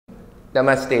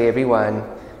Namaste everyone.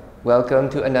 Welcome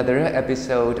to another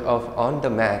episode of On the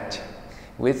Mat.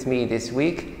 With me this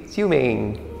week,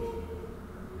 Xiuming.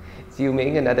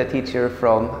 Xiuming, another teacher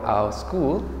from our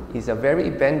school, is a very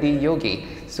bendy yogi.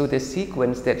 So the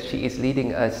sequence that she is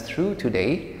leading us through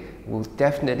today will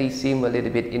definitely seem a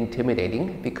little bit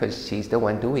intimidating because she's the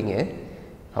one doing it.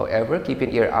 However, keep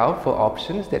an ear out for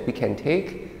options that we can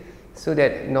take so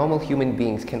that normal human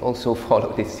beings can also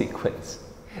follow this sequence.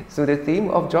 So the theme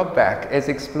of Dropback, as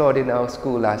explored in our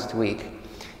school last week,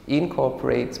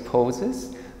 incorporates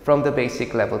poses from the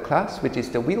basic level class, which is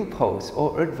the wheel pose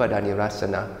or Urdhva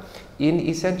Dhanurasana. In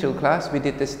essential class, we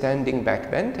did the standing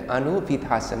backbend,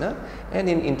 Anuvittasana, and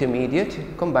in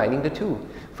intermediate, combining the two.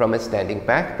 From a standing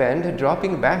backbend,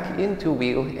 dropping back into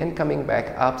wheel and coming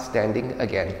back up, standing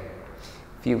again.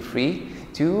 Feel free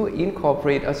to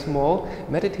incorporate a small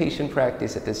meditation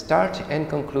practice at the start and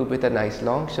conclude with a nice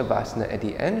long Shavasana at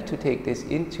the end to take this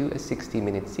into a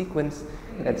 60-minute sequence.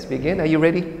 Let's begin. Are you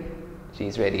ready?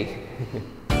 She's ready.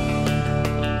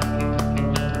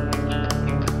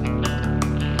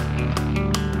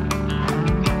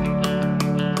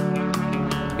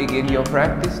 Begin your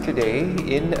practice today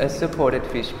in a supported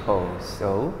fish pose.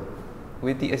 So,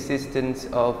 with the assistance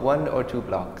of 1 or 2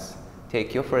 blocks,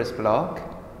 take your first block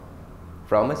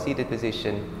from a seated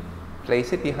position,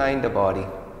 place it behind the body.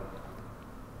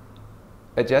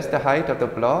 Adjust the height of the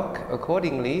block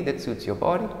accordingly that suits your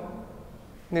body.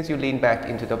 And as you lean back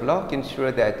into the block,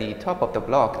 ensure that the top of the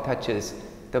block touches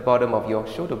the bottom of your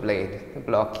shoulder blade, the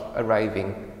block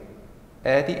arriving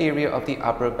at the area of the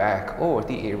upper back or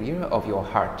the area of your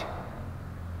heart.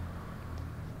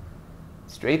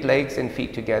 Straight legs and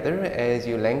feet together as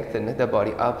you lengthen the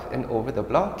body up and over the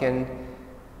block. And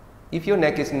if your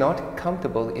neck is not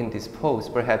comfortable in this pose,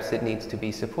 perhaps it needs to be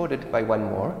supported by 1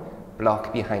 more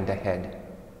block behind the head.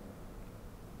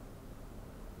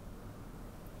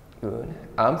 Good.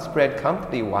 Arms spread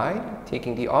comfortably wide,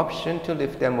 taking the option to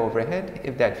lift them overhead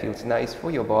if that feels nice for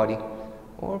your body.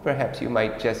 Or perhaps you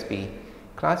might just be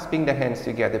clasping the hands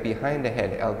together behind the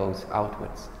head, elbows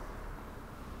outwards.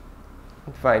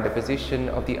 And find a position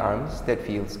of the arms that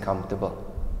feels comfortable.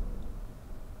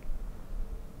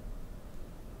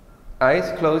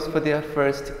 Eyes closed for the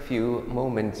first few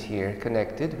moments here,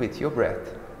 connected with your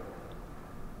breath.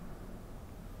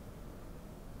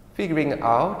 Figuring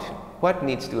out what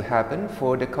needs to happen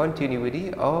for the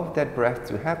continuity of that breath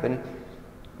to happen,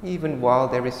 even while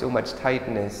there is so much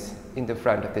tightness in the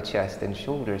front of the chest and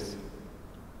shoulders.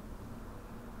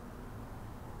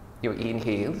 Your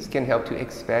inhales can help to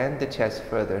expand the chest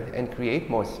further and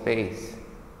create more space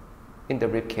in the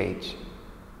rib cage.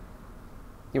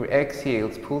 Your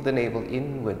exhales pull the navel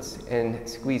inwards and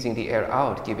squeezing the air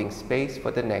out, giving space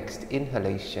for the next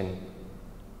inhalation.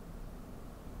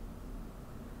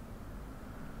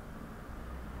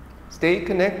 Stay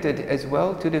connected as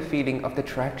well to the feeling of the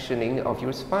tractioning of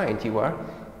your spine. You are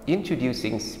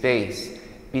introducing space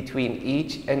between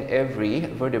each and every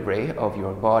vertebrae of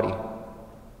your body.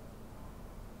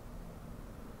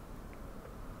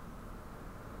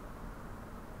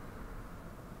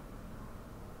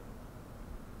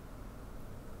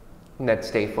 Let's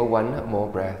stay for 1 more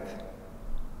breath.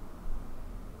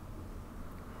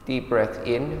 Deep breath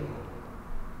in.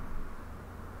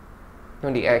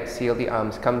 On the exhale, the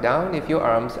arms come down if your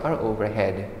arms are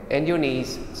overhead. And your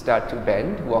knees start to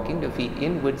bend, walking the feet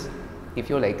inwards if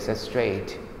your legs are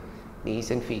straight. Knees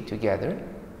and feet together.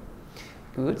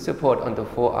 Good. Support on the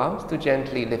forearms to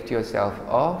gently lift yourself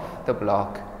off the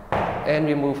block and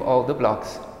remove all the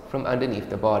blocks from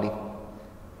underneath the body.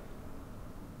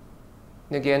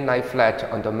 Again, lie flat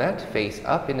on the mat, face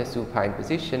up in a supine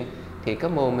position. Take a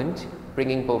moment,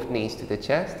 bringing both knees to the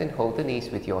chest and hold the knees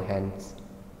with your hands.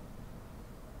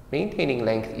 Maintaining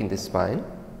length in the spine.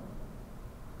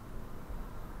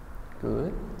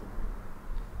 Good.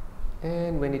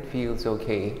 And when it feels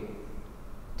okay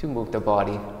to move the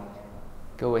body,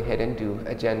 go ahead and do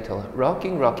a gentle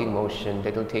rocking motion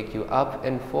that will take you up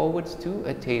and forwards to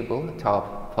a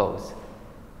tabletop pose.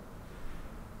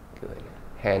 Good.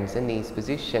 Hands and knees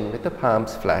position with the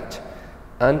palms flat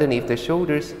underneath the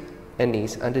shoulders and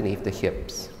knees underneath the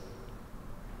hips.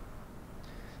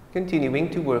 Continuing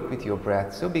to work with your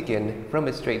breath, so begin from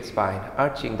a straight spine,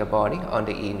 arching the body on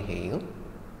the inhale.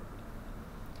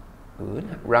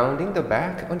 Good. Rounding the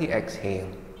back on the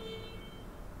exhale.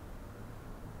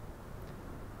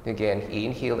 Again,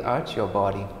 inhale, arch your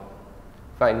body.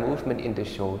 Find movement in the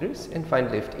shoulders and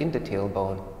find lift in the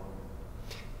tailbone.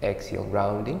 Exhale,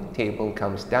 rounding, tailbone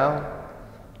comes down,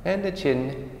 and the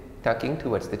chin tucking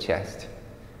towards the chest.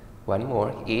 1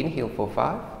 more, inhale for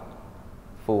 5,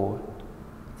 4,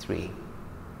 3,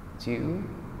 2,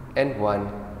 and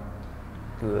 1.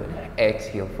 Good.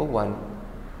 Exhale for 1,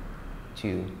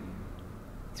 2,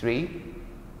 3,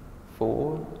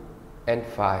 4, and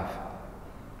 5.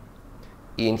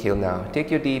 Inhale now.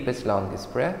 Take your deepest,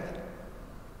 longest breath.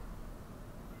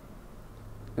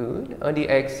 Good. On the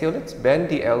exhale, let's bend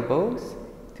the elbows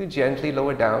to gently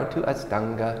lower down to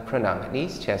Astanga Pranam,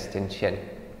 knees, chest, and chin.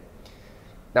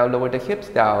 Now lower the hips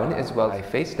down as well,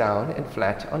 face down and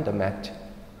flat on the mat.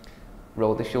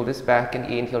 Roll the shoulders back and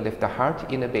inhale, lift the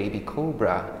heart in a baby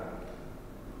cobra.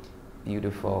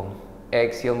 Beautiful.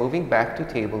 Exhale, moving back to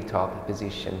tabletop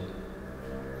position.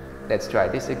 Let's try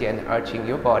this again, arching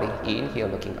your body. Inhale,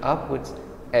 looking upwards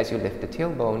as you lift the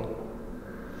tailbone.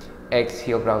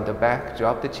 Exhale, round the back,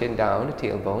 drop the chin down,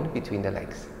 tailbone between the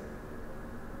legs.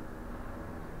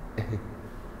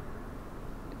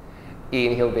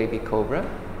 Inhale, baby cobra.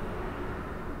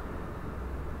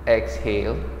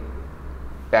 Exhale,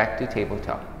 back to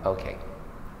tabletop. Okay.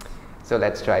 So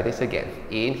let's try this again.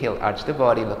 Inhale, arch the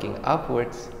body, looking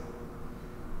upwards.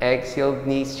 Exhale,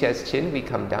 knees, chest, chin, we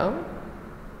come down.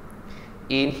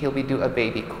 Inhale, we do a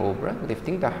baby cobra,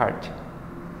 lifting the heart.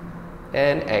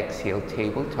 And exhale,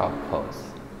 tabletop pose.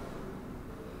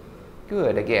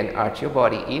 Good. Again, arch your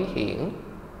body, inhale.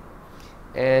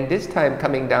 And this time,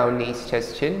 coming down, knees,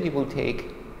 chest, chin, you will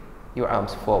take your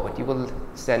arms forward. You will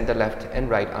send the left and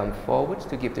right arm forwards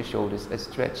to give the shoulders a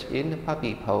stretch in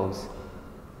puppy pose.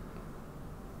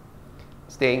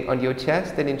 Staying on your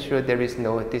chest and ensure there is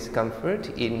no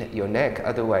discomfort in your neck.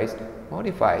 Otherwise,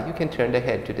 modify. You can turn the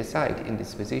head to the side in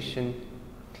this position.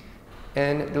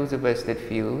 And those of us that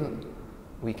feel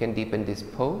we can deepen this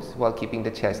pose while keeping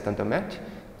the chest on the mat,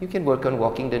 you can work on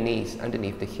walking the knees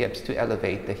underneath the hips to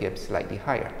elevate the hips slightly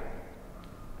higher.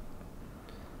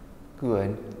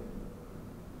 Good.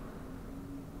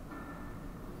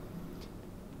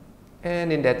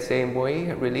 And in that same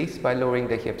way, release by lowering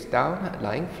the hips down,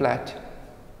 lying flat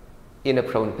in a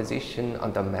prone position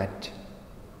on the mat.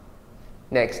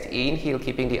 Next, inhale,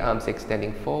 keeping the arms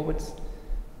extending forwards,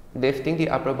 lifting the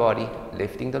upper body,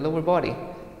 lifting the lower body.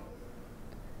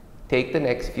 Take the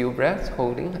next few breaths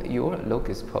holding your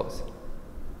locust pose.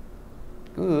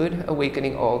 Good.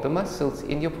 Awakening all the muscles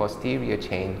in your posterior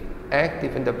chain.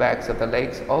 Active in the backs of the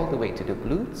legs all the way to the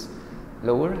glutes,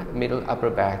 lower, middle, upper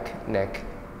back, neck,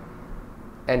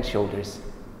 and shoulders.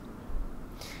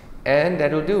 And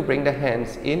that will do. Bring the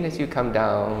hands in as you come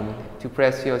down to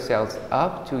press yourselves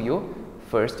up to your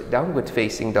first downward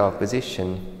facing dog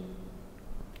position.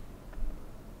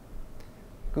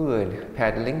 Good.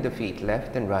 Paddling the feet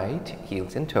left and right,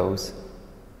 heels and toes.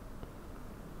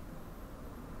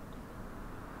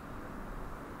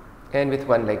 And with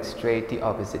one leg straight, the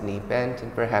opposite knee bent,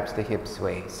 and perhaps the hips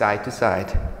sway side to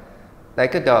side,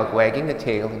 like a dog wagging a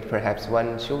tail, and perhaps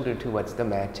one shoulder towards the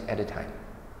mat at a time.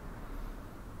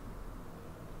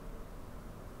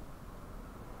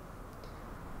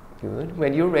 Good.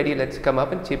 When you're ready, let's come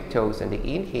up and tiptoes on the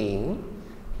inhale.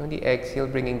 On the exhale,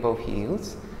 bringing both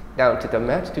heels down to the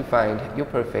mat to find your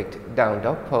perfect down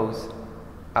dog pose,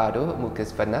 Urdhva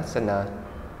Dhanurasana.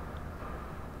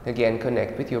 Again,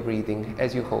 connect with your breathing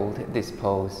as you hold this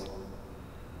pose.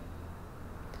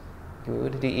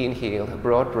 Good. The inhale,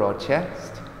 broad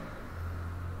chest.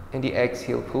 And the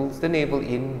exhale pulls the navel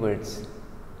inwards.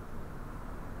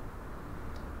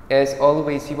 As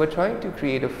always, you are trying to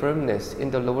create a firmness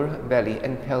in the lower belly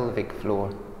and pelvic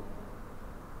floor.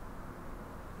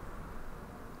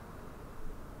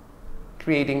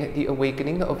 Creating the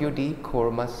awakening of your deep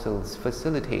core muscles,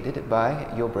 facilitated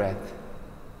by your breath.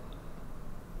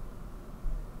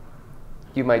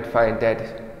 You might find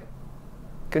that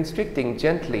constricting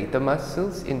gently the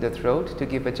muscles in the throat to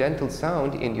give a gentle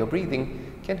sound in your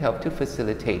breathing can help to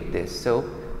facilitate this. So,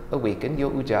 awaken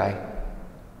your ujjayi.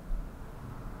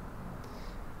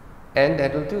 And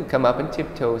that will do. Come up and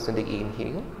tiptoes on the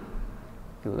inhale.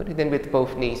 Good. And then with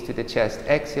both knees to the chest,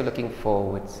 exhale, looking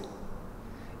forwards.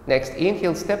 Next,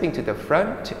 inhale, stepping to the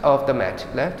front of the mat.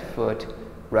 Left foot,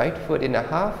 right foot in a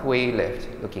halfway lift,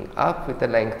 looking up with the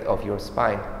length of your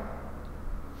spine.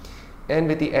 And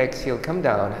with the exhale, come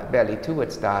down, belly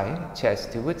towards thigh,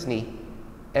 chest towards knee,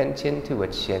 and chin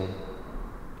towards chin.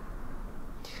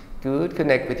 Good.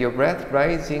 Connect with your breath,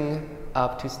 rising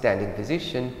up to standing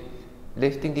position,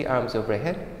 lifting the arms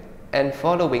overhead, and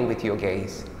following with your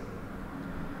gaze.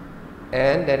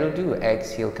 And that'll do.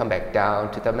 Exhale, come back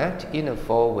down to the mat in a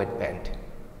forward bend.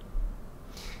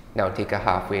 Now take a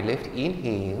halfway lift,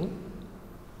 inhale.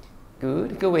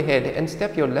 Good. Go ahead and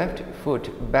step your left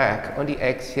foot back on the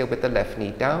exhale with the left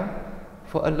knee down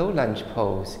for a low lunge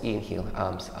pose. Inhale,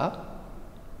 arms up.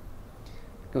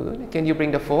 Good. Can you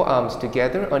bring the forearms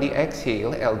together on the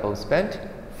exhale, elbows bent,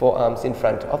 Forearms in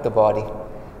front of the body.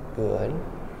 Good.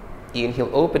 Inhale,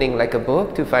 opening like a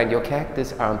book to find your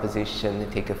cactus arm position.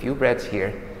 Take a few breaths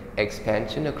here.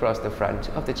 Expansion across the front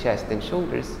of the chest and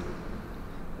shoulders.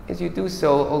 As you do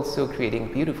so, also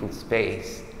creating beautiful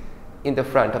space in the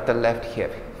front of the left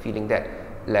hip, feeling that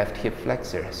left hip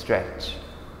flexor stretch.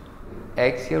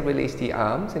 Exhale, release the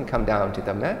arms and come down to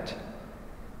the mat.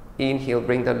 Inhale,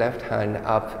 bring the left hand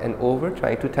up and over,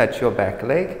 trying to touch your back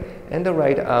leg, and the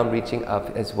right arm reaching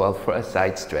up as well for a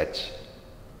side stretch.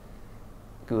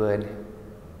 Good.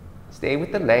 Stay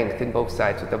with the length in both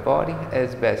sides of the body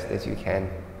as best as you can.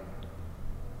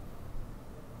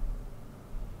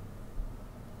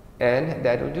 And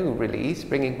that'll do. Release,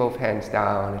 bringing both hands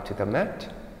down to the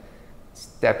mat.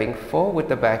 Stepping forward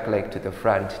the back leg to the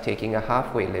front, taking a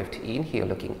halfway lift. Inhale,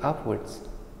 looking upwards.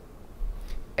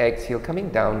 Exhale, coming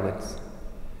downwards.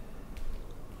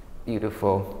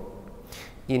 Beautiful.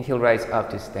 Inhale, rise up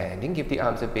to standing. Give the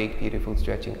arms a big, beautiful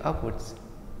stretching upwards.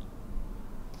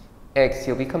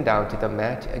 Exhale, we come down to the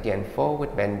mat. Again,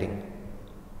 forward bending.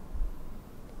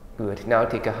 Good. Now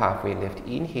take a halfway lift.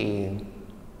 Inhale.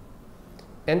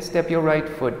 And step your right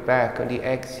foot back on the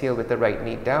exhale with the right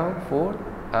knee down for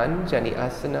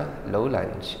Anuvittasana, low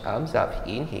lunge. Arms up.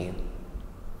 Inhale.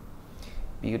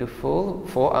 Beautiful.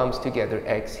 Forearms together.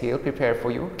 Exhale. Prepare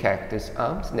for your cactus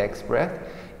arms. Next breath.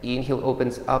 Inhale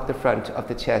opens up the front of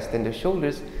the chest and the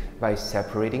shoulders by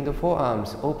separating the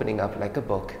forearms, opening up like a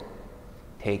book.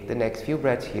 Take the next few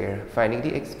breaths here, finding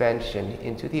the expansion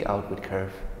into the outward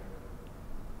curve.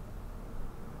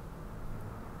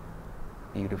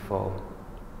 Beautiful.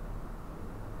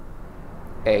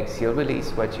 Exhale,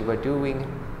 release what you are doing.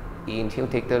 Inhale,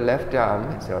 take the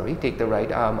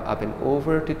right arm up and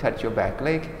over to touch your back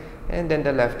leg, and then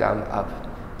the left arm up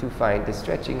to find the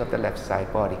stretching of the left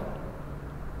side body.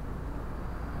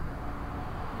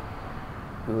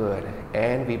 Good.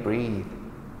 And we breathe.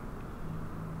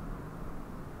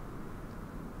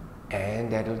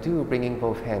 And that'll do, bringing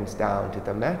both hands down to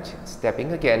the mat,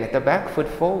 stepping again at the back foot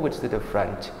forwards to the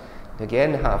front.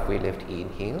 Again, halfway lift.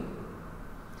 Inhale.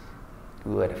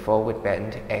 Good. Forward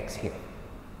bend. Exhale.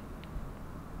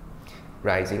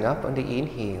 Rising up on the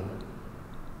inhale.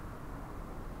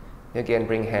 Again,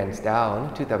 bring hands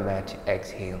down to the mat.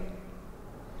 Exhale.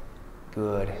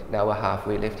 Good. Now a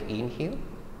halfway lift. Inhale.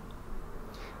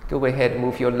 Go ahead,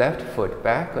 move your left foot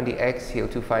back on the exhale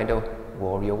to find a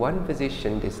warrior one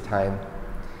position this time.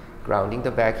 Grounding the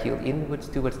back heel inwards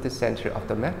towards the center of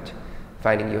the mat.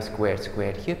 Finding your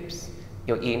squared hips.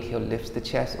 Your inhale lifts the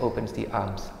chest, opens the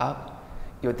arms up.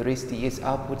 Your drishti is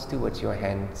upwards towards your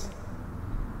hands.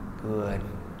 Good.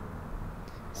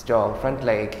 Strong front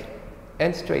leg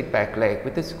and straight back leg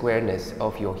with the squareness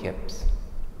of your hips.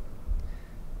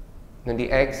 On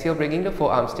the exhale, bringing the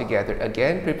forearms together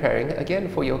again, preparing again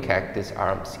for your cactus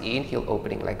arms. Inhale,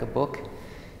 opening like a book.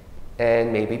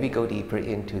 And maybe we go deeper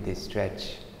into this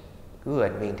stretch.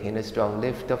 Good. Maintain a strong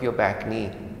lift of your back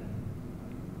knee.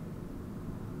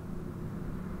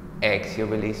 Exhale,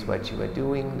 release what you are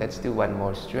doing. Let's do one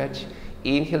more stretch.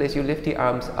 Inhale as you lift the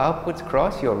arms upwards,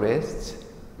 cross your wrists,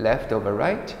 left over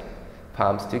right,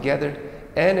 palms together.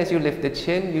 And as you lift the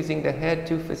chin, using the head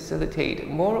to facilitate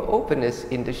more openness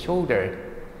in the shoulder.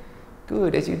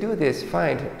 Good. As you do this,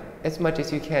 find as much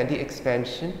as you can the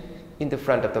expansion in the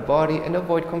front of the body and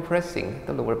avoid compressing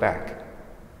the lower back.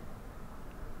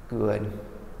 Good.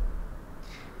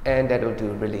 And that'll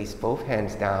do. Release both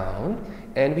hands down.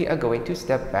 And we are going to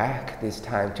step back this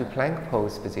time to plank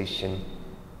pose position.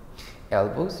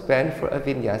 Elbows bend for a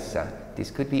vinyasa.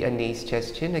 This could be a knees,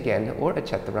 chest, chin again, or a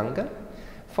chaturanga,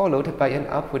 followed by an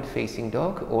upward facing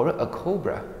dog or a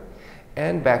cobra.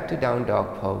 And back to down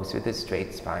dog pose with a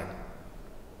straight spine.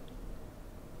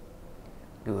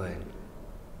 Good.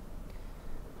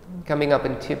 Coming up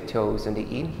on tiptoes on the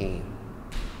inhale.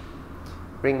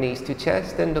 Bring knees to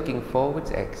chest and looking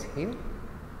forwards, exhale.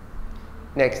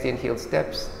 Next inhale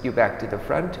steps you back to the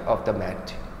front of the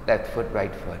mat. Left foot,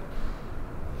 right foot.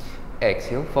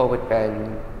 Exhale, forward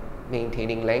bend,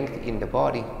 maintaining length in the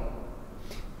body.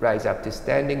 Rise up to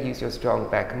standing, use your strong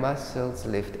back muscles,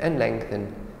 lift and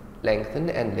lengthen, lengthen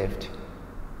and lift.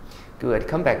 Good,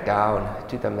 come back down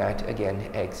to the mat again,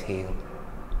 exhale.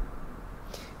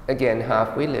 Again,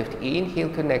 halfway lift, inhale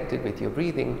connected with your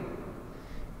breathing.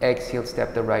 Exhale,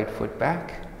 step the right foot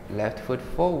back, left foot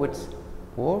forwards,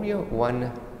 warrior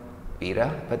one,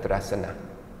 Urdhva.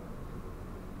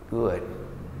 Good.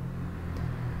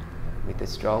 With a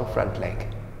strong front leg.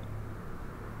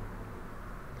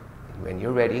 And when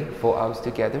you're ready, forearms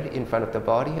together in front of the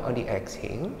body on the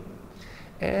exhale.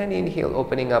 And inhale,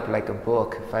 opening up like a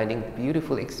book, finding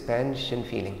beautiful expansion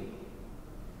feeling.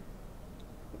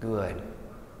 Good.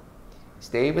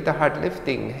 Stay with the heart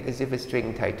lifting as if a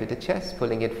string tied to the chest,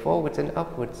 pulling it forwards and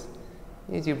upwards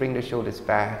as you bring the shoulders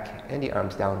back and the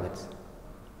arms downwards.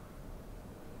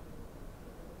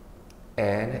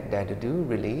 And that'll do,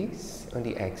 release on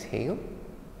the exhale.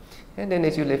 And then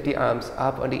as you lift the arms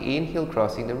up on the inhale,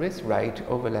 crossing the wrists, right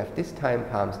over left, this time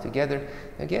palms together.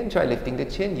 Again, try lifting the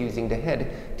chin, using the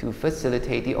head to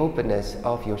facilitate the openness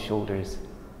of your shoulders.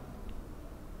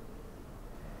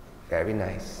 Very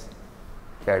nice.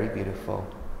 Very beautiful.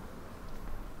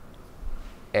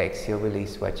 Exhale,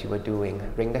 release what you are doing.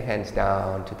 Bring the hands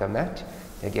down to the mat.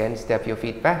 Again, step your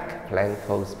feet back, plank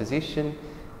pose position.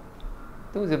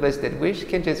 Those of us that wish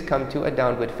can just come to a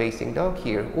downward facing dog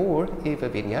here, or if a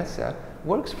vinyasa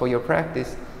works for your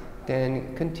practice,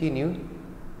 then continue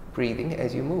breathing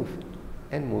as you move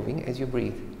and moving as you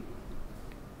breathe.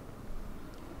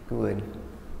 Good.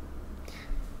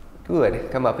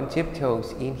 Good. Come up on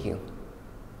tiptoes, inhale.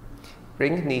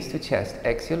 Bring knees to chest,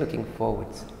 exhale, looking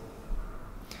forwards.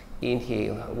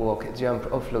 Inhale, walk,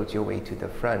 jump or float your way to the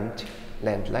front,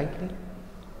 land lightly.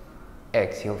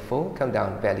 Exhale, fold, come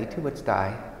down, belly towards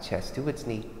thigh, chest towards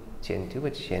knee, chin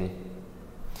towards chin.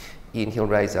 Inhale,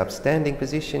 rise up, standing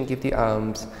position, give the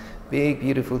arms big,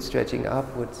 beautiful stretching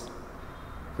upwards.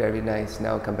 Very nice.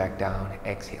 Now come back down,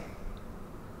 exhale.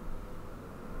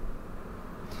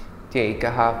 Take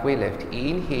a halfway lift,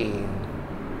 inhale.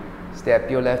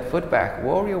 Step your left foot back,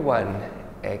 warrior one,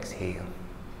 exhale.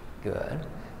 Good.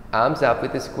 Arms up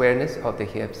with the squareness of the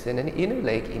hips and an inner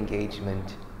leg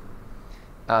engagement.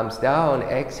 Arms down,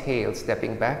 exhale,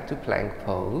 stepping back to plank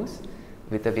pose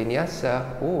with the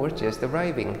vinyasa or just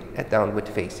arriving at downward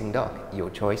facing dog, your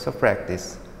choice of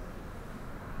practice.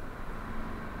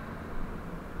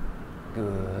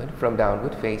 Good. From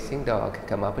downward facing dog,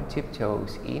 come up on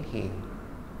tiptoes, inhale.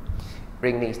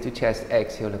 Bring knees to chest,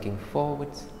 exhale, looking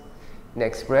forwards.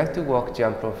 Next breath to walk,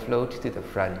 jump or float to the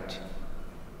front.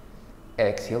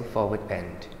 Exhale, forward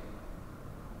bend.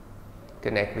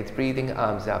 Connect with breathing,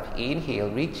 arms up, inhale,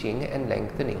 reaching and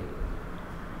lengthening.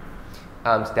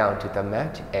 Arms down to the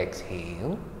mat,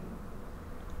 exhale.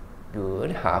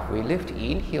 Good, halfway lift,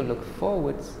 inhale, look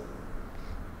forwards.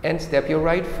 And step your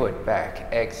right foot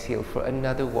back, exhale for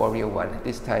another warrior one,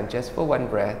 this time just for one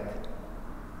breath.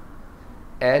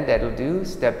 And that'll do,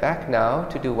 step back now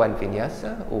to do one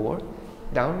vinyasa or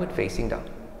downward facing dog.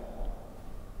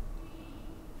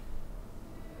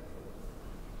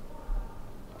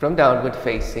 From downward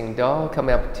facing dog, come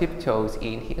up tiptoes,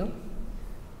 inhale.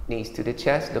 Knees to the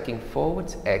chest, looking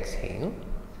forwards, exhale.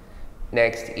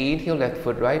 Next, inhale, left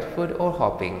foot, right foot, or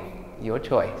hopping, your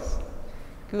choice.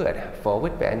 Good,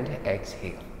 forward bend,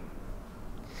 exhale.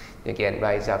 Again,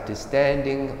 rise up to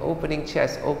standing, opening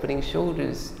chest, opening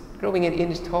shoulders, growing an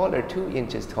inch taller, 2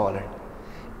 inches taller.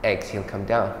 Exhale, come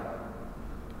down.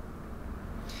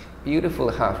 Beautiful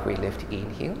halfway lift,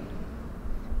 inhale.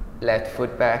 Left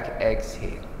foot back,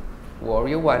 exhale.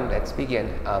 Warrior one, let's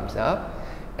begin. Arms up.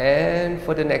 And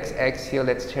for the next exhale,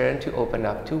 let's turn to open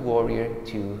up to warrior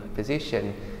two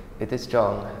position with a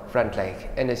strong front leg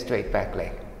and a straight back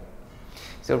leg.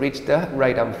 So reach the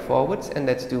right arm forwards and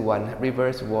let's do one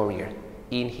reverse warrior.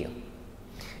 Inhale.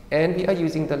 And we are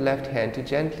using the left hand to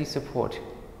gently support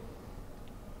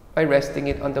by resting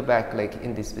it on the back leg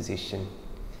in this position.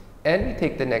 And we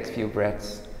take the next few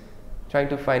breaths, trying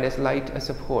to find as light a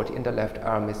support in the left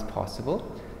arm as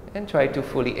possible, and try to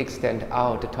fully extend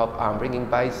out the top arm, bringing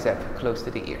bicep close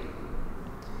to the ear.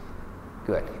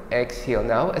 Good. Exhale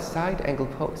now, a side angle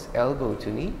pose, elbow to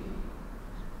knee.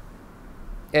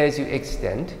 As you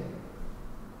extend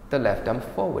the left arm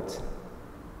forwards.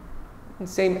 And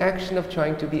same action of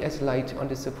trying to be as light on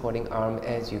the supporting arm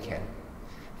as you can.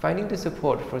 Finding the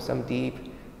support for some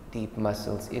deep, deep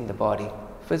muscles in the body,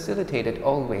 facilitated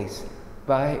always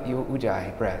by your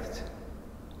Ujjayi breath.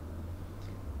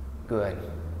 Good.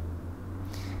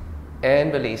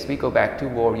 And release, we go back to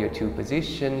warrior two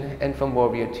position, and from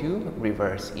warrior two,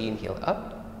 reverse, inhale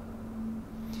up.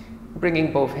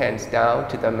 Bringing both hands down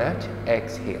to the mat,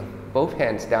 exhale. Both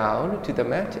hands down to the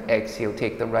mat, exhale.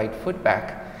 Take the right foot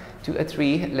back to a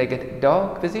three-legged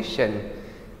dog position.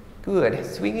 Good,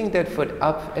 swinging that foot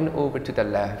up and over to the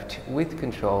left with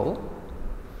control.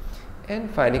 And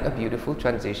finding a beautiful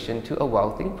transition to a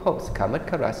vaulting pose,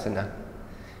 Kamatkarasana.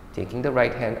 Taking the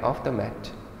right hand off the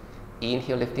mat.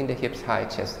 Inhale, lifting the hips high,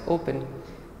 chest open,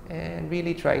 and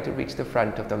really trying to reach the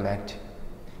front of the mat.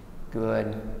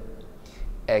 Good.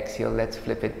 Exhale, let's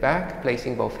flip it back,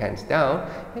 placing both hands down,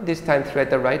 and this time thread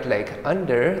the right leg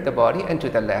under the body and to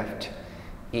the left.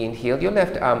 Inhale, your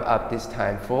left arm up this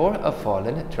time for a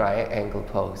fallen triangle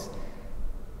pose.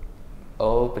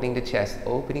 Opening the chest,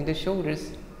 opening the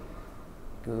shoulders.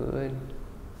 Good.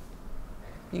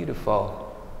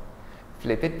 Beautiful.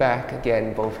 Flip it back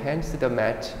again, both hands to the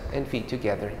mat and feet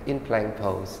together in plank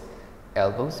pose.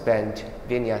 Elbows bent,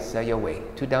 vinyasa your way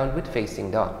to downward facing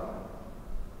dog.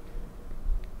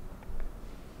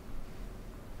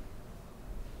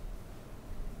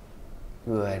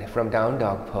 Good. From down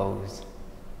dog pose,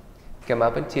 come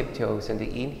up on tiptoes on the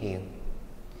inhale.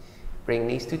 Bring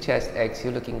knees to chest,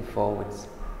 exhale looking forwards.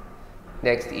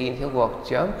 Next inhale, walk,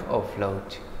 jump or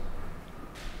float.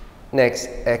 Next,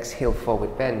 exhale,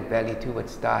 forward bend, belly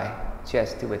towards thigh,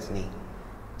 chest towards knee.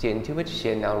 Chin towards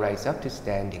chin, now rise up to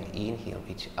standing. Inhale,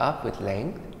 reach up with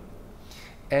length.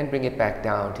 And bring it back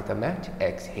down to the mat,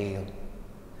 exhale.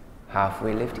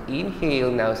 Halfway lift,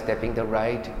 inhale, now stepping the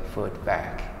right foot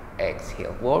back.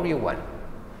 Exhale, warrior one.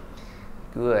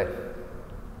 Good.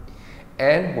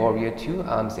 And warrior two,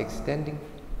 arms extending.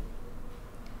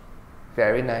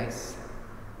 Very nice.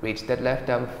 Reach that left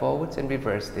arm forwards and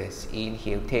reverse this.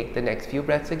 Inhale, take the next few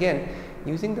breaths again,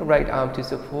 using the right arm to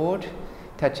support,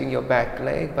 touching your back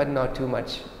leg, but not too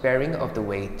much bearing of the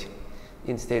weight.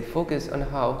 Instead, focus on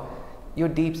how your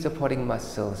deep supporting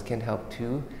muscles can help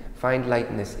to find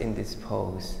lightness in this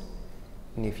pose.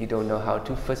 And if you don't know how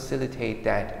to facilitate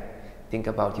that, think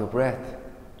about your breath.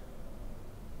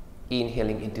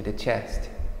 Inhaling into the chest.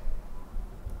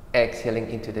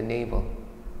 Exhaling into the navel.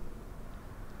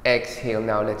 Exhale,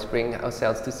 now let's bring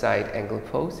ourselves to side angle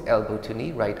pose, elbow to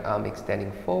knee, right arm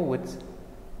extending forwards.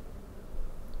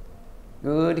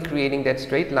 Good, creating that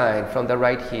straight line from the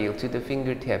right heel to the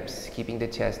fingertips, keeping the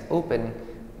chest open.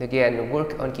 Again,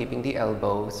 work on keeping the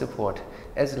elbow support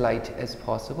as light as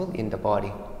possible in the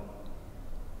body.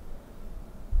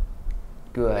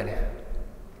 Good.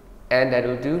 And that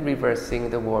will do, reversing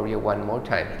the warrior one more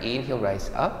time. Inhale, rise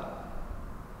up.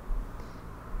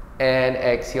 And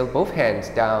exhale, both hands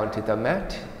down to the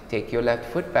mat. Take your left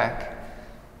foot back.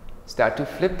 Start to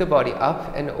flip the body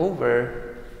up and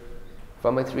over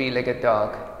from a three-legged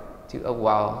dog to a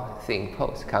wow thing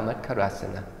pose,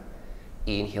 Kamatkarasana.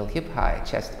 Inhale, hip high,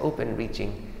 chest open,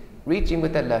 reaching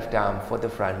with the left arm for the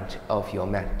front of your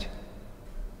mat.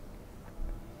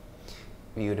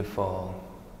 Beautiful.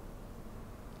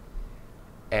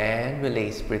 And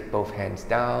release, breathe both hands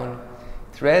down.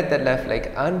 Thread the left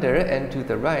leg under and to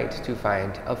the right to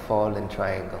find a fallen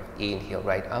triangle. Inhale,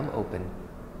 right arm open.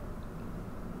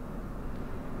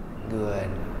 Good.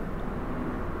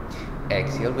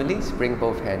 Exhale, release, bring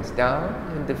both hands down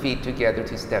and the feet together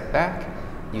to step back.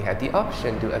 You have the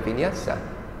option to a vinyasa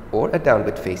or a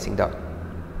downward facing dog.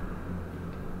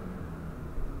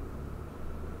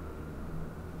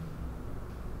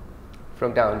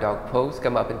 From down dog pose,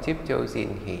 come up on tiptoes,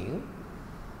 inhale.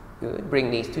 Good, bring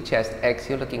knees to chest,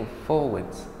 exhale looking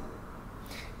forwards.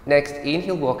 Next,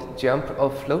 inhale, walk, jump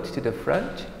or float to the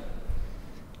front.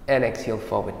 And exhale,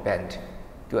 forward bend.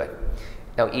 Good.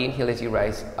 Now inhale as you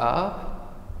rise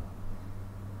up.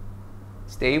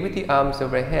 Stay with the arms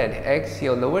overhead.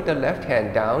 Exhale, lower the left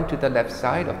hand down to the left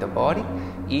side of the body.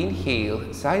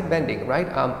 Inhale, side bending, right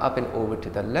arm up and over to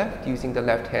the left, using the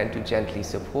left hand to gently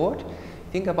support.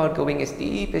 Think about going as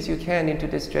deep as you can into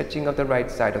the stretching of the right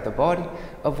side of the body.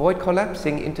 Avoid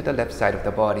collapsing into the left side of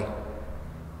the body.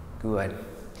 Good.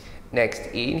 Next,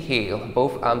 inhale,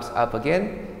 both arms up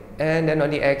again. And then on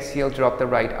the exhale, drop the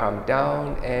right arm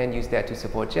down and use that to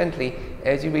support gently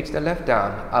as you reach the left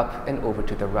arm up and over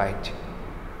to the right.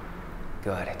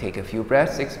 Good. Take a few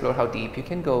breaths, explore how deep you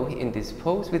can go in this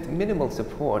pose with minimal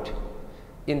support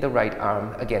in the right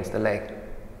arm against the leg.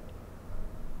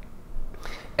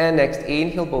 And next,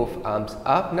 inhale, both arms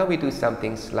up. Now we do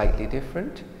something slightly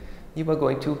different. You are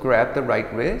going to grab the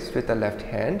right wrist with the left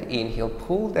hand. Inhale,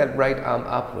 pull that right arm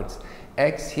upwards.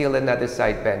 Exhale, another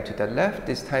side bend to the left,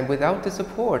 this time without the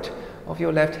support of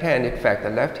your left hand. In fact, the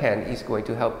left hand is going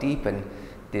to help deepen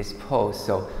this pose.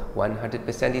 So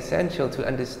 100% essential to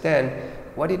understand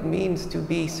what it means to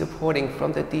be supporting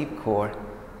from the deep core.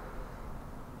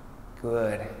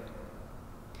 Good.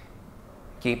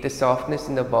 Keep the softness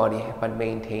in the body, but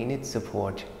maintain its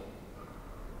support.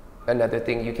 Another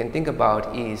thing you can think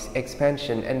about is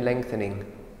expansion and lengthening.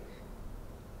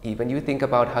 Even you think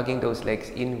about hugging those legs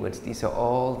inwards. These are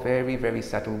all very, very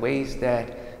subtle ways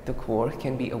that the core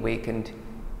can be awakened.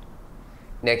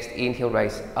 Next, inhale,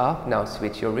 rise up. Now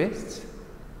switch your wrists.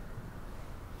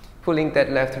 Pulling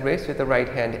that left wrist with the right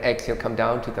hand, exhale, come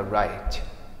down to the right.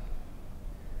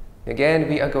 Again,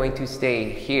 we are going to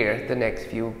stay here the next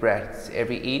few breaths.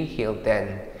 Every inhale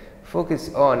then,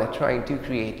 focus on trying to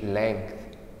create length.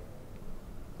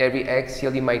 Every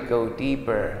exhale you might go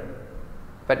deeper,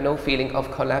 but no feeling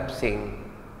of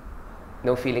collapsing,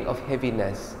 no feeling of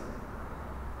heaviness,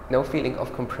 no feeling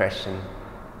of compression.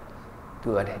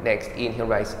 Good. Next, inhale,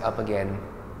 rise up again.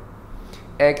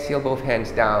 Exhale, both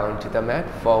hands down to the mat,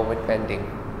 forward bending.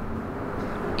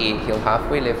 Inhale,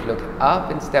 halfway lift, look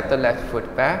up and step the left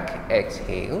foot back.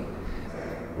 Exhale,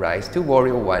 rise to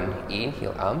warrior one.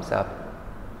 Inhale, arms up.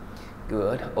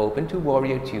 Good. Open to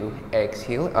warrior two.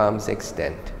 Exhale, arms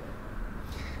extend.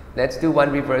 Let's do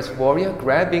one reverse warrior,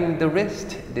 grabbing the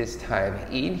wrist this time.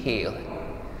 Inhale,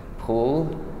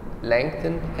 pull,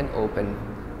 lengthen and open.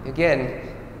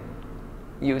 Again,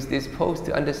 use this pose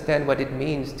to understand what it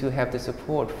means to have the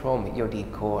support from your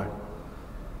deep core.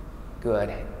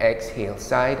 Good. Exhale,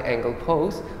 side angle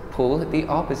pose, pull the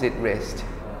opposite wrist.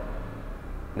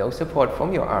 No support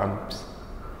from your arms.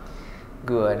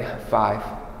 Good. 5,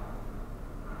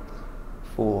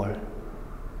 4,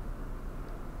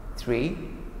 3,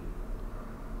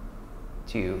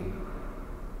 2,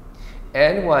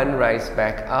 and 1. Rise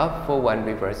back up for one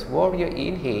reverse warrior.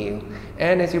 Inhale,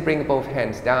 and as you bring both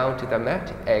hands down to the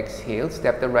mat, exhale,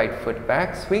 step the right foot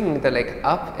back, swing the leg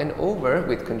up and over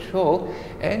with control,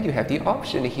 and you have the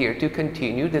option here to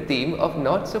continue the theme of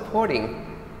not supporting.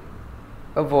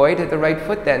 Avoid the right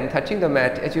foot then touching the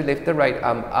mat as you lift the right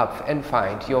arm up and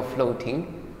find your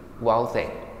floating wall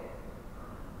thing.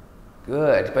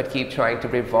 Good, but keep trying to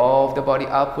revolve the body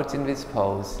upwards in this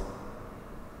pose.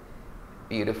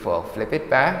 Beautiful. Flip it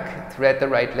back, thread the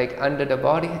right leg under the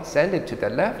body, send it to the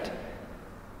left,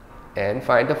 and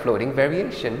find a floating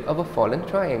variation of a fallen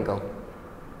triangle.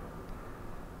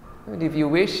 And if you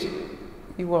wish,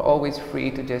 you are always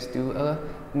free to just do a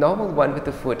normal one with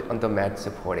the foot on the mat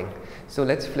supporting. So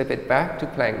let's flip it back to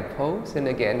plank pose, and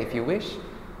again, if you wish,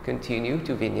 continue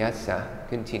to vinyasa.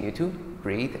 Continue to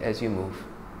breathe as you move,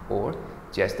 or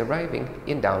just arriving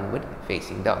in downward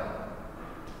facing dog.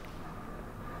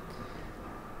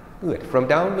 Good. From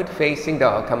downward facing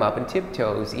dog, come up on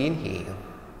tiptoes. Inhale.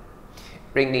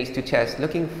 Bring knees to chest,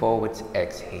 looking forwards.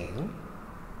 Exhale.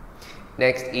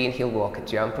 Next, inhale, walk,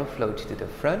 jump or float to the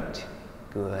front.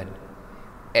 Good.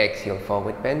 Exhale,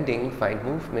 forward bending. Find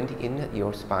movement in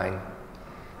your spine.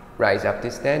 Rise up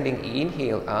to standing.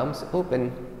 Inhale, arms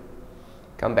open.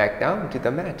 Come back down to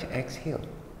the mat. Exhale.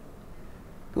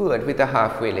 Good. With a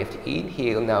halfway lift.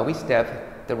 Inhale. Now we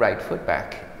step the right foot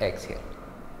back. Exhale.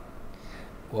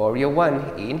 Warrior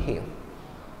one, inhale.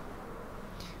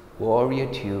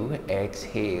 Warrior two,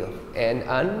 exhale. And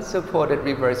unsupported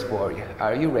reverse warrior.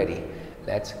 Are you ready?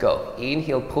 Let's go.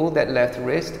 Inhale, pull that left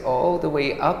wrist all the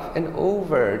way up and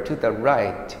over to the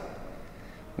right.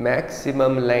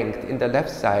 Maximum length in the left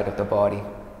side of the body.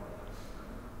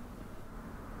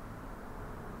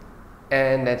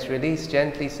 And let's release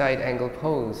gently, side angle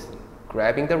pose.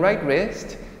 Grabbing the right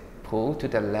wrist, pull to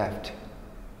the left.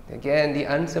 Again, the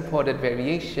unsupported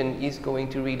variation is going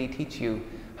to really teach you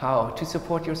how to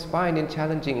support your spine in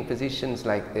challenging positions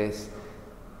like this.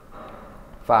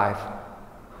 5,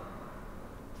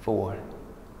 4,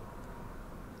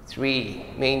 3.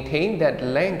 Maintain that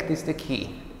length is the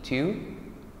key. 2,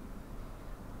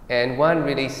 and 1.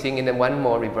 Releasing in one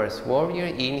more reverse warrior.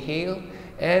 Inhale.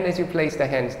 And as you place the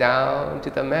hands down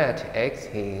to the mat,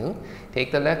 exhale.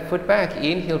 Take the left foot back.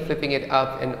 Inhale, flipping it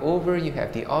up and over. You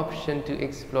have the option to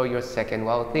explore your second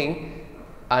wild thing.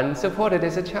 Unsupported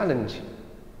as a challenge.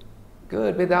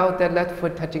 Good. Without that left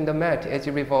foot touching the mat as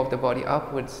you revolve the body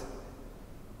upwards.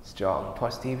 Strong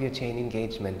posterior chain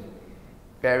engagement.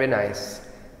 Very nice.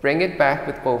 Bring it back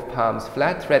with both palms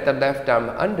flat. Thread the left arm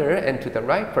under and to the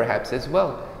right perhaps as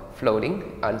well.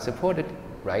 Floating, unsupported.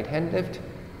 Right hand lift.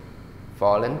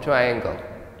 Fallen triangle.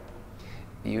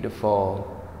 Beautiful.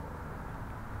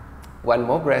 One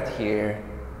more breath here.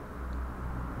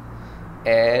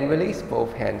 And release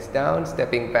both hands down,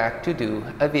 stepping back to do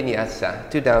a vinyasa,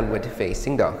 to downward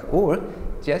facing dog, or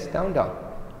just down dog.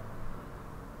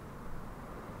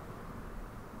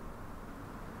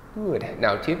 Good.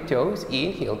 Now tiptoes.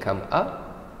 Inhale, come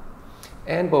up.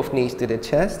 And both knees to the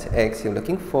chest. Exhale,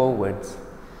 looking forwards.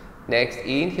 Next,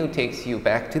 inhale takes you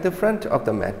back to the front of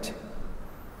the mat.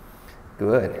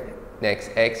 Good. Next,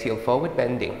 exhale, forward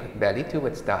bending, belly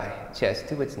towards thigh, chest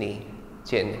towards knee,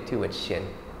 chin towards shin.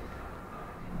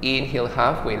 Inhale,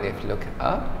 halfway lift, look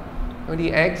up. On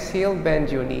the exhale,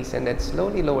 bend your knees and then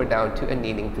slowly lower down to a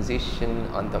kneeling position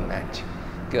on the mat.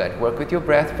 Good. Work with your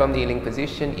breath from kneeling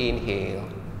position. Inhale.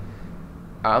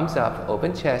 Arms up,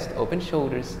 open chest, open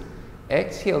shoulders.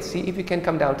 Exhale, see if you can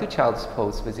come down to child's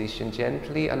pose position.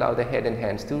 Gently allow the head and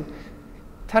hands to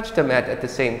touch the mat at the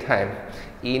same time.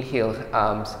 Inhale,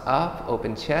 arms up,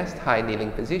 open chest, high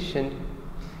kneeling position.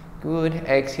 Good.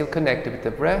 Exhale, connect with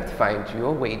the breath. Find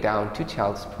your way down to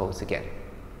child's pose again.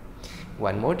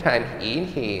 One more time.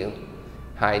 Inhale,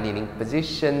 high kneeling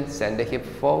position. Send the hip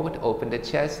forward, open the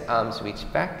chest, arms reach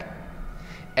back.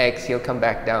 Exhale, come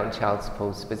back down, child's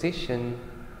pose position.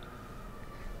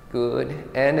 Good.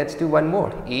 And let's do one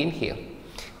more. Inhale.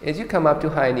 As you come up to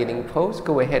high kneeling pose,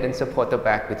 go ahead and support the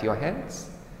back with your hands.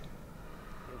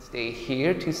 And stay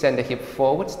here to send the hip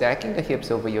forward, stacking the hips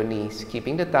over your knees,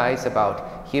 keeping the thighs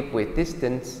about hip width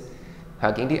distance,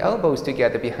 hugging the elbows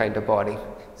together behind the body.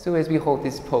 So as we hold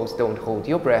this pose, don't hold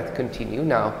your breath. Continue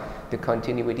now. The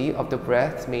continuity of the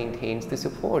breath maintains the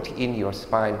support in your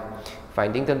spine.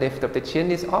 Finding the lift of the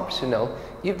chin is optional.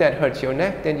 If that hurts your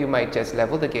neck, then you might just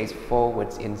level the gaze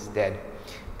forwards instead.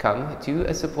 Come to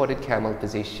a supported camel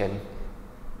position.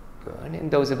 Good. And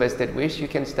those of us that wish, you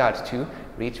can start to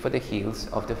reach for the heels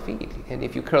of the feet. And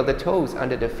if you curl the toes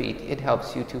under the feet, it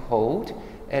helps you to hold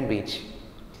and reach.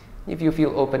 If you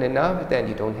feel open enough, then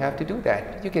you don't have to do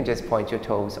that. You can just point your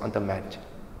toes on the mat.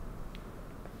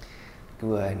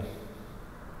 Good.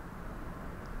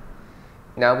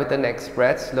 Now with the next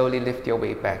breath, slowly lift your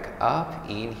way back up.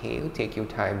 Inhale, take your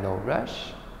time, no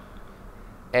rush.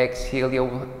 Exhale,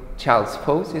 your child's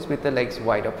pose is with the legs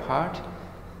wide apart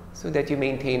so that you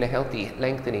maintain a healthy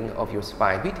lengthening of your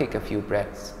spine. We take a few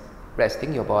breaths,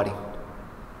 resting your body.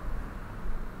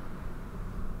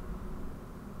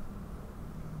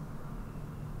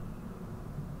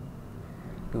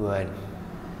 Good.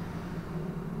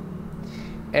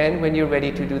 And when you're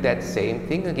ready to do that same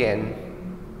thing again,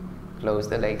 close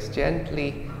the legs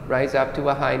gently, rise up to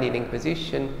a high kneeling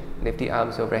position, lift the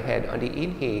arms overhead on the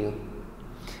inhale,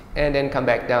 and then come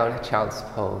back down, child's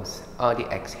pose on the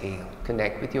exhale.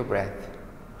 Connect with your breath.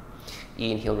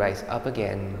 Inhale, rise up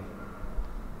again.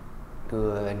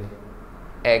 Good.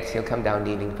 Exhale, come down,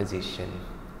 kneeling position.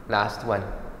 Last one.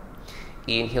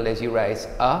 Inhale as you rise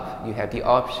up. You have the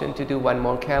option to do one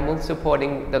more camel,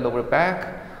 supporting the lower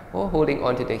back or holding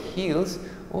onto the heels,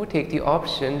 or take the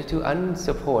option to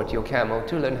unsupport your camel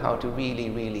to learn how to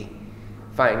really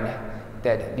find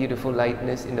that beautiful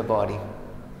lightness in the body.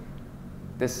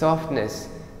 The softness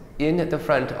in the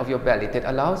front of your belly that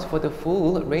allows for the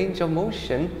full range of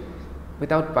motion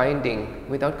without binding,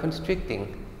 without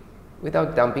constricting,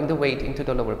 without dumping the weight into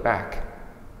the lower back.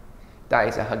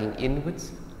 Thighs are hugging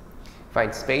inwards.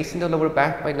 Find space in the lower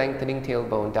back by lengthening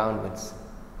tailbone downwards.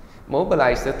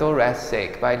 Mobilize the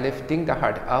thoracic by lifting the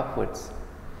heart upwards.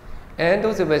 And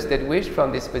those of us that wish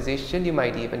from this position, you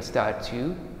might even start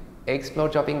to explore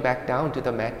dropping back down to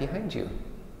the mat behind you.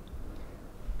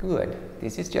 Good.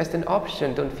 This is just an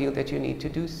option. Don't feel that you need to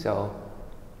do so.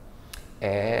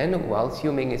 And while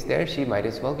Xiuming is there, she might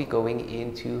as well be going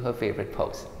into her favorite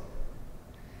pose.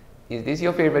 Is this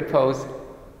your favorite pose?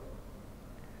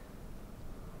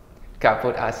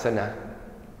 Kapodasana.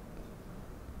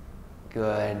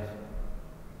 Good.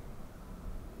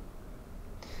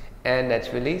 And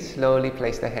naturally, slowly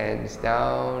place the hands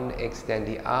down, extend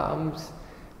the arms,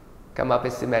 come up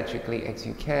as symmetrically as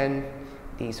you can,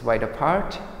 knees wide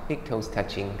apart, big toes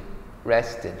touching,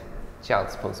 rested,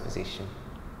 child's pose position.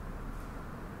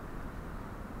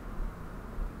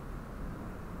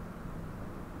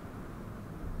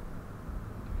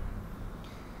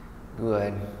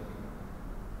 Good.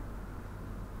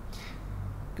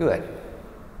 Good.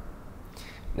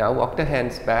 Now walk the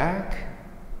hands back.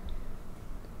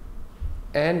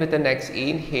 And with the next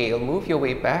inhale, move your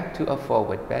way back to a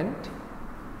forward bend.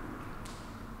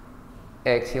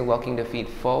 Exhale, walking the feet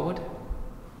forward.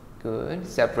 Good.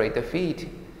 Separate the feet.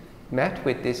 Mat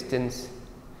width distance.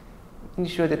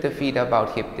 Ensure that the feet are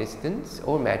about hip distance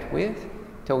or mat width.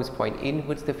 Toes point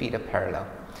inwards, the feet are parallel.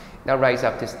 Now rise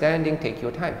up to standing, take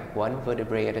your time, one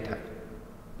vertebrae at a time.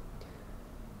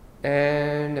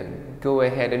 And go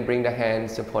ahead and bring the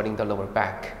hands supporting the lower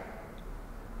back.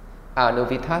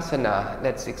 Anuvittasana,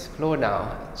 let's explore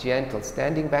now. Gentle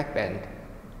standing back bend.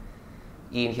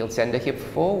 Inhale, send the hip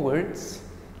forwards.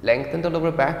 Lengthen the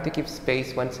lower back to give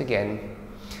space once again.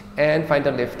 And find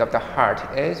the lift of the heart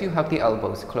as you hug the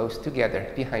elbows close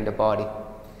together behind the body.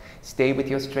 Stay with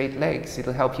your straight legs.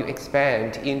 It'll help you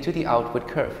expand into the outward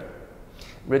curve.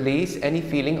 Release any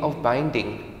feeling of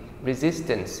binding,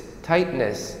 resistance,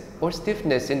 tightness, or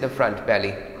stiffness in the front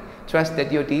belly. Trust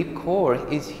that your deep core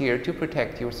is here to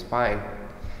protect your spine.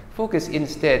 Focus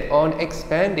instead on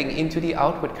expanding into the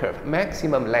outward curve,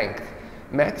 maximum length,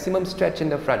 maximum stretch in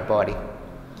the front body.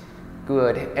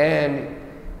 Good. And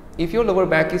if your lower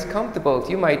back is comfortable,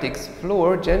 you might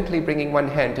explore gently bringing one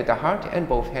hand to the heart and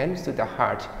both hands to the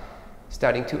heart,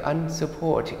 starting to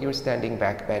unsupport your standing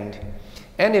back bend.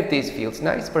 And if this feels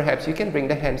nice, perhaps you can bring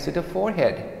the hands to the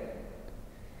forehead.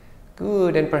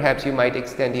 Good. And perhaps you might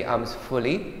extend the arms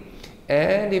fully.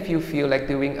 And if you feel like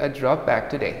doing a drop back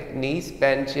today, knees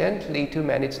bend gently to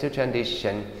manage the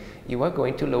transition. You are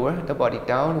going to lower the body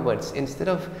downwards instead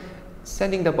of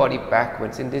sending the body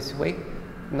backwards in this way.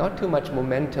 Not too much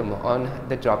momentum on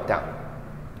the drop down.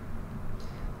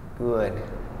 Good.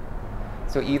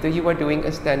 So either you are doing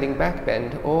a standing back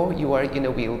bend or you are in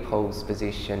a wheel pose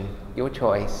position, your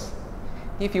choice.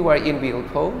 If you are in wheel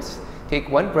pose, take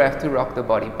one breath to rock the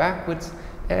body backwards,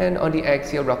 and on the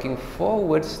exhale, rocking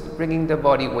forwards, bringing the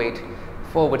body weight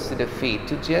forwards to the feet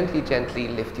to gently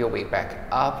lift your way back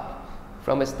up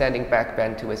from a standing back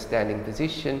bend to a standing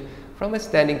position, from a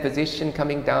standing position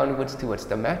coming downwards towards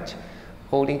the mat,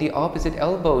 holding the opposite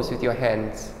elbows with your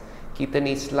hands. Keep the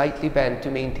knees slightly bent to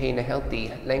maintain a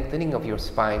healthy lengthening of your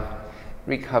spine.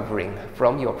 Recovering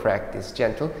from your practice,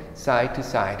 gentle side to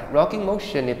side, rocking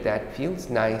motion if that feels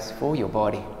nice for your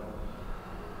body.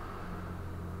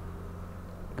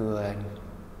 Good.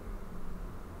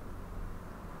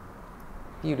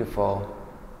 Beautiful.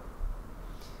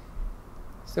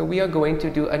 So we are going to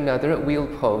do another wheel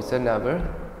pose, another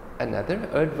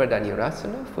Urdhva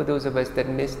Dhanurasana for those of us that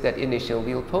missed that initial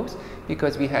wheel pose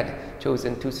because we had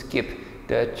chosen to skip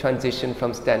the transition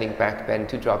from standing back bend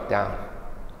to drop down.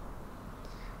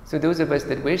 So those of us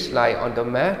that wish, lie on the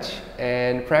mat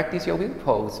and practice your wheel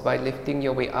pose by lifting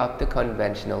your way up the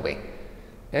conventional way.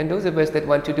 And those of us that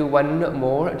want to do one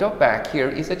more drop back, here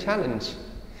is a challenge.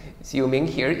 Xiuming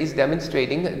here is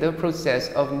demonstrating the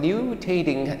process of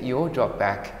mutating your drop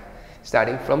back.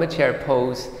 Starting from a chair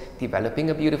pose,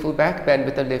 developing a beautiful back bend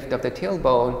with the lift of the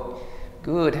tailbone.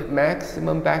 Good,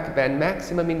 maximum back bend,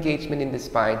 maximum engagement in the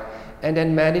spine, and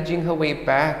then managing her way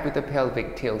back with the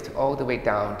pelvic tilt all the way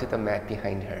down to the mat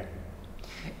behind her.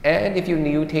 And if you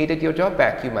mutated your drop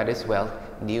back, you might as well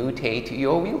mutate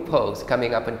your wheel pose,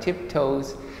 coming up on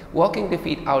tiptoes, walking the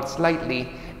feet out slightly,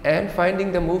 and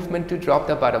finding the movement to drop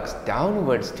the buttocks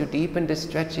downwards to deepen the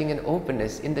stretching and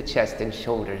openness in the chest and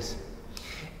shoulders.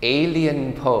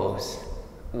 Alien pose.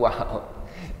 Wow.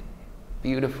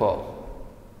 Beautiful.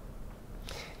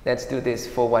 Let's do this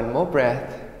for one more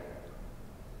breath.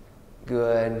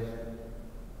 Good.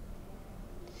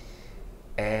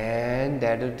 And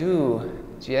that'll do.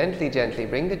 Gently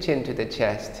bring the chin to the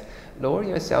chest. Lower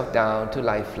yourself down to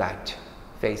lie flat.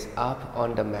 Face up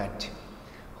on the mat.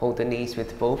 Hold the knees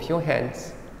with both your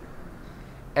hands.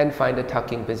 And find a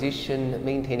tucking position,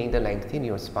 maintaining the length in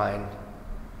your spine.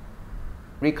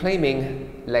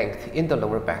 Reclaiming length in the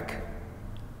lower back.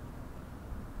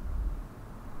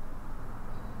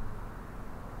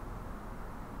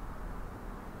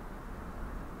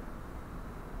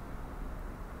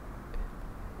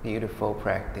 Beautiful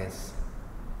practice.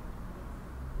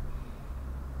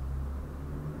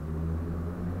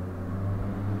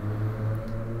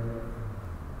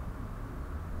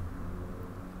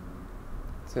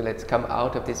 So let's come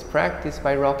out of this practice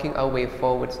by rocking our way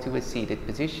forwards to a seated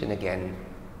position again.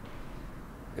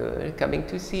 Good. Coming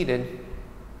to seated.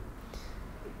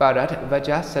 Bharat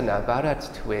Vajrasana,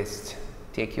 Bharat twist.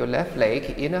 Take your left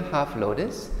leg in a half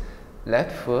lotus,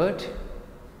 left foot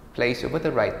place over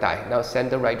the right thigh. Now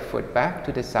send the right foot back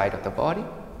to the side of the body.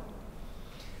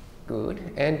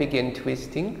 Good. And begin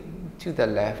twisting to the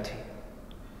left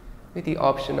with the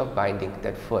option of binding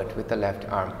that foot with the left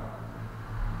arm.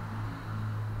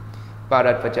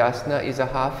 Bharat Vajrasana is a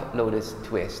half lotus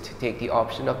twist. Take the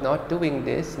option of not doing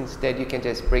this. Instead, you can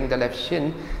just bring the left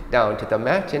shin down to the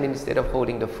mat, and instead of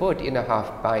holding the foot in a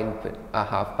half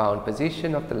bound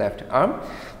position of the left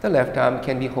arm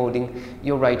can be holding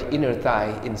your right inner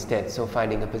thigh instead. So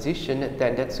finding a position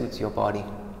then that suits your body.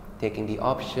 Taking the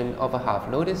option of a half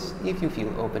lotus if you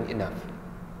feel open enough.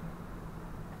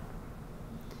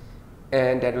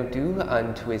 And that will do.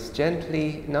 Untwist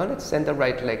gently. Now let's send the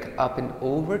right leg up and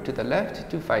over to the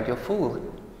left to find your full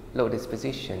lotus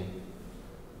position.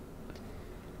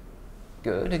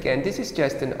 Good. Again, this is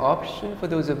just an option for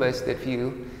those of us that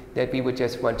feel that we would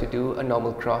just want to do a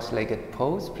normal cross-legged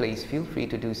pose. Please feel free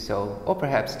to do so, or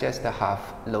perhaps just a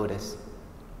half lotus.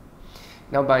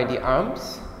 Now bind the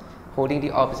arms, holding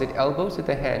the opposite elbows with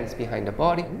the hands behind the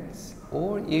body,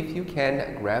 or if you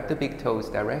can, grab the big toes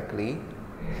directly.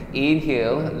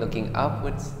 Inhale, looking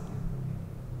upwards.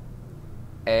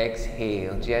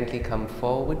 Exhale, gently come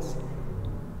forwards.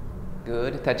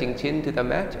 Good. Touching chin to the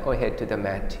mat or head to the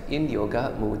mat in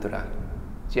Yoga Mudra,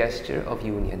 gesture of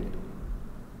union.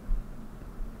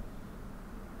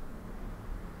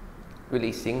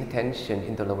 Releasing tension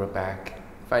in the lower back,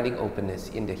 finding openness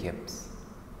in the hips.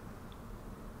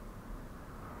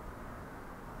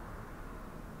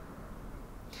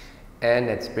 And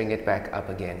let's bring it back up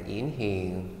again.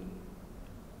 Inhale.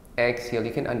 Exhale,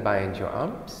 you can unbind your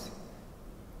arms.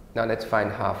 Now let's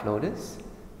find half lotus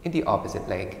in the opposite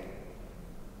leg.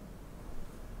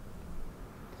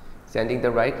 Sending the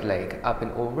right leg up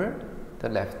and over the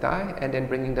left thigh, and then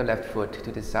bringing the left foot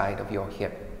to the side of your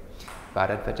hip.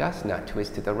 Urdhva,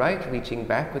 twist to the right, reaching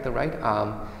back with the right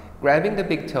arm, grabbing the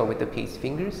big toe with the peace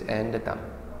fingers and the thumb.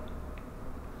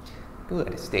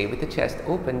 Good. Stay with the chest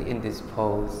open in this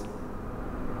pose.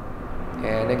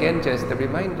 And again, just a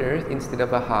reminder, instead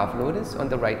of a half lotus on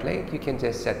the right leg, you can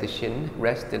just set the shin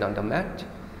rested on the mat.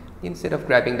 Instead of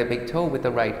grabbing the big toe with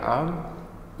the right arm,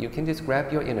 you can just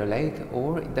grab your inner leg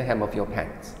or the hem of your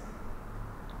pants.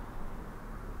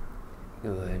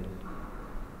 Good.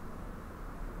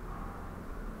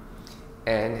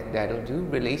 And that'll do.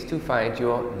 Release to find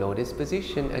your lotus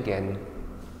position again.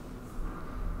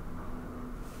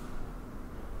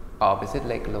 Opposite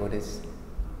leg lotus.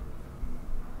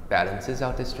 Balances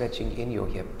out the stretching in your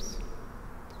hips.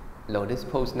 Lotus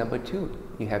pose number 2.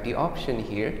 You have the option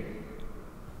here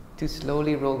to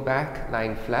slowly roll back,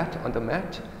 lying flat on the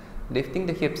mat, lifting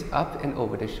the hips up and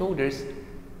over the shoulders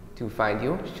to find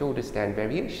your shoulder stand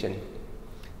variation.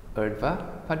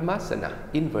 Urdhva Dhanurasana,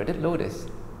 inverted lotus.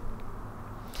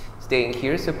 Staying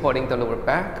here, supporting the lower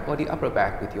back or the upper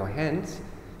back with your hands.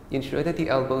 Ensure that the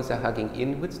elbows are hugging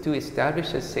inwards to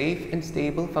establish a safe and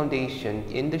stable foundation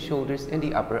in the shoulders and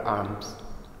the upper arms.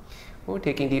 Or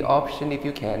taking the option, if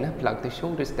you can, plug the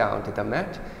shoulders down to the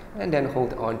mat and then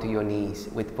hold on to your knees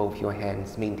with both your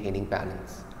hands, maintaining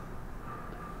balance.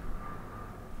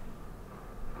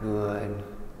 Good.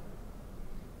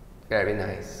 Very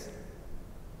nice.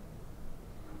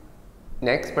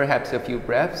 Next, perhaps a few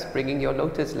breaths, bringing your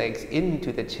lotus legs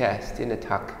into the chest in a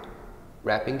tuck,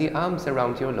 wrapping the arms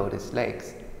around your lotus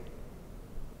legs.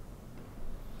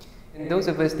 And those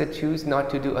of us that choose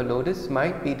not to do a lotus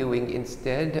might be doing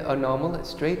instead a normal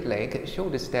straight leg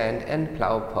shoulder stand and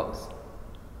plow pose.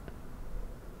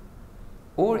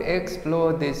 Or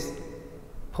explore this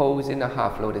pose in a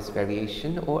half lotus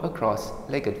variation or a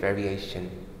cross-legged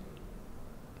variation.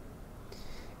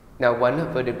 Now,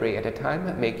 one vertebrae at a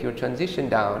time, make your transition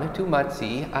down to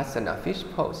Asana, fish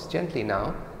pose. Gently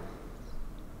now.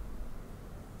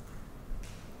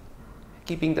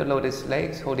 Keeping the lotus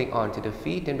legs, holding on to the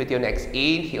feet, and with your next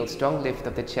inhale, strong lift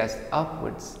of the chest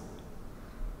upwards.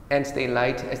 And stay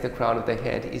light as the crown of the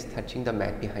head is touching the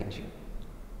mat behind you.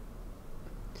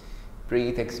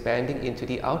 Breathe, expanding into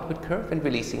the outward curve and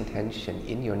releasing tension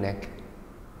in your neck.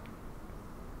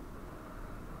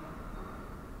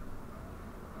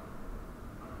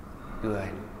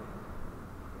 Good.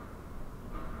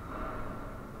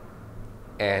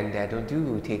 And that'll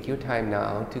do. Take your time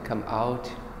now to come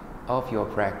out of your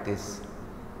practice.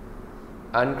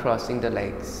 Uncrossing the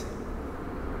legs.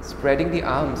 Spreading the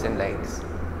arms and legs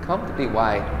comfortably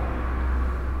wide.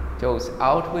 Toes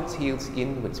outwards, heels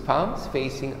inwards, palms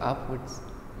facing upwards.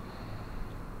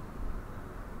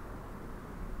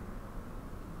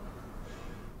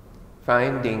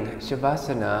 Finding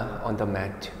Shavasana on the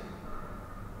mat.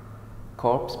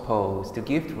 Corpse pose to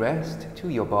give rest to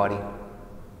your body.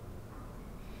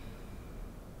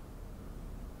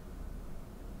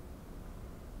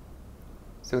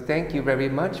 So thank you very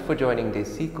much for joining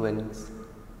this sequence.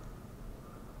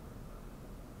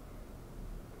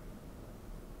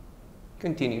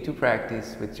 Continue to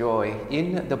practice with joy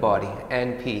in the body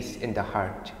and peace in the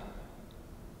heart.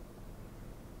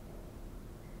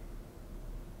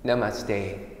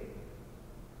 Namaste.